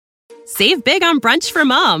Save big on brunch for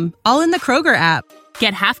mom, all in the Kroger app.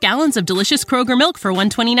 Get half gallons of delicious Kroger milk for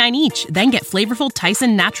 $1.29 each. Then get flavorful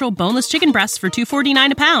Tyson natural boneless chicken breasts for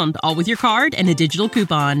 $2.49 a pound, all with your card and a digital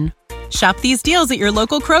coupon. Shop these deals at your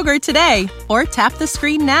local Kroger today, or tap the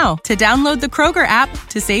screen now to download the Kroger app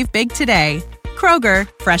to save big today. Kroger,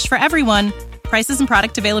 fresh for everyone. Prices and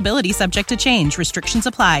product availability subject to change. Restrictions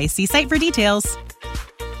apply. See site for details.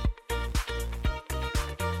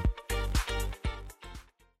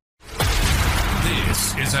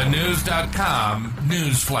 This is a News.com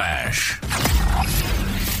news flash.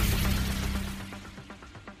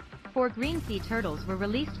 4 green sea turtles were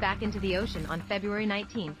released back into the ocean on February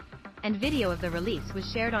 19th, and video of the release was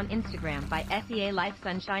shared on Instagram by SEA Life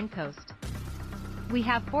Sunshine Coast. "We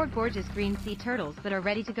have 4 gorgeous green sea turtles that are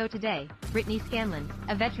ready to go today," Brittany Scanlon,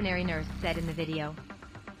 a veterinary nurse, said in the video.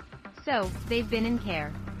 "So, they've been in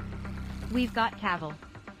care. We've got Cavill.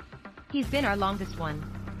 He's been our longest one.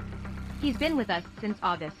 He's been with us since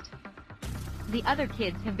August. The other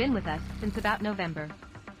kids have been with us since about November."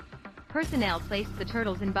 Personnel placed the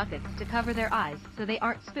turtles in buckets to cover their eyes so they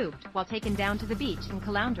aren't spooked while taken down to the beach in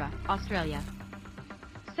Caloundra, Australia.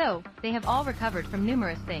 "So, they have all recovered from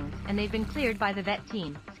numerous things and they've been cleared by the vet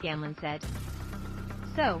team," Scanlon said.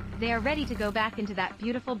 "So, they are ready to go back into that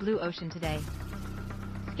beautiful blue ocean today."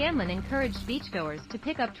 Scanlon encouraged beachgoers to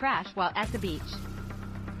pick up trash while at the beach.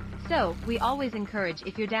 "So, we always encourage,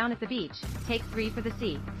 if you're down at the beach, take 3 for the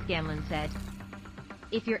sea," Scanlon said.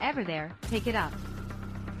 "If you're ever there, pick it up.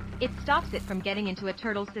 It stops it from getting into a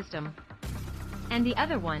turtle system. And the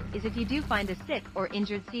other one is, if you do find a sick or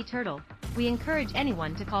injured sea turtle, we encourage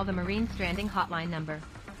anyone to call the Marine Stranding Hotline number.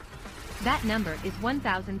 That number is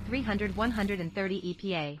 1,300-130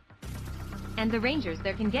 EPA. And the rangers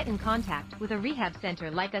there can get in contact with a rehab center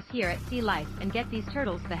like us here at Sea Life and get these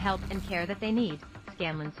turtles the help and care that they need,"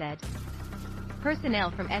 Scanlon said.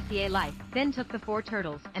 Personnel from SEA Life then took the 4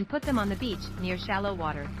 turtles and put them on the beach near shallow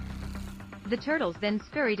water. The turtles then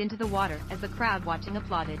scurried into the water as the crowd watching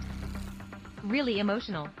applauded. "Really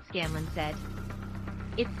emotional," Scanlon said.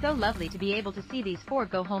 "It's so lovely to be able to see these 4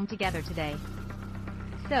 go home together today.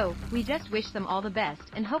 So, we just wish them all the best,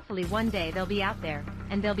 and hopefully one day they'll be out there,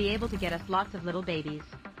 and they'll be able to get us lots of little babies.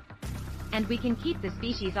 And we can keep the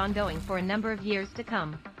species ongoing for a number of years to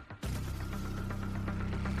come."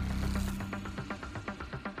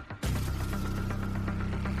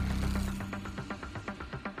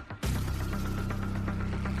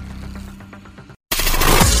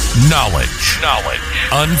 Knowledge.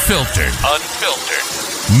 Unfiltered.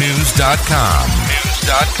 News.com.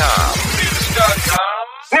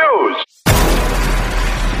 News.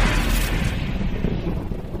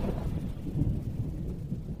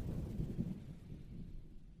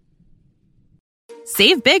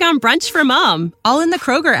 Save big on brunch for mom, all in the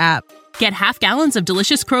Kroger app. Get half gallons of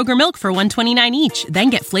delicious Kroger milk for $1.29 each. Then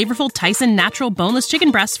get flavorful Tyson natural boneless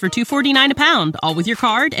chicken breasts for $2.49 a pound, all with your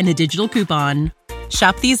card and a digital coupon.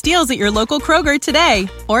 Shop these deals at your local Kroger today,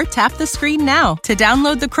 or tap the screen now to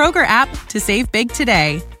download the Kroger app to save big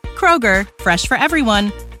today. Kroger, fresh for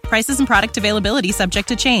everyone. Prices and product availability subject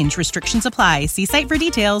to change. Restrictions apply. See site for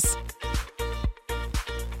details.